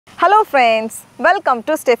Hello friends, welcome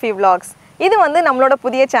to Steffi Vlogs. இது வந்து நம்மளோட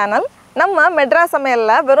புதிய சேனல். நம்ம மெட்ராஸ்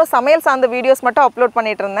சமையல்ல வெறும் சமையல் சார்ந்த வீடியோஸ் மட்டும் அப்லோட்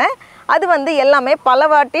பண்ணிட்டு இருந்தேன். அது வந்து எல்லாமே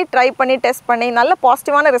பலவாட்டி ட்ரை பண்ணி டெஸ்ட் பண்ணி நல்ல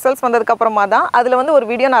பாசிட்டிவான ரிசல்ட்ஸ் வந்ததுக்கு அப்புறமா தான் அதுல வந்து ஒரு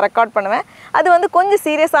வீடியோ நான் ரெக்கார்ட் பண்ணுவேன். அது வந்து கொஞ்சம்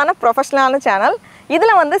சீரியஸான ப்ரொஃபஷனலான சேனல்.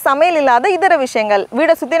 இதுல வந்து சமையல் இல்லாத இதர விஷயங்கள்,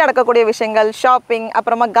 வீட சுத்தி நடக்கக்கூடிய விஷயங்கள், ஷாப்பிங்,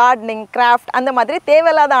 அப்புறமா கார்டனிங், கிராஃப்ட் அந்த மாதிரி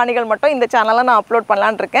தேவையில்லாத ஆணிகள் மட்டும் இந்த சேனல்ல நான் அப்லோட்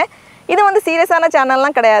பண்ணலாம்னு இருக்கேன். இது வந்து சீரியஸான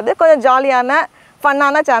சேனல்லாம் கிடையாது. கொஞ்சம் ஜாலியான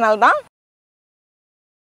ஃபன்னான சேனல் தான்.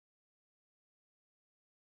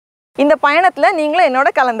 இந்த பயணத்துல நீங்களும் என்னோட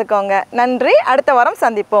கலந்துக்கோங்க. நன்றி. அடுத்த வாரம்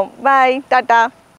சந்திப்போம். பை. டாடா.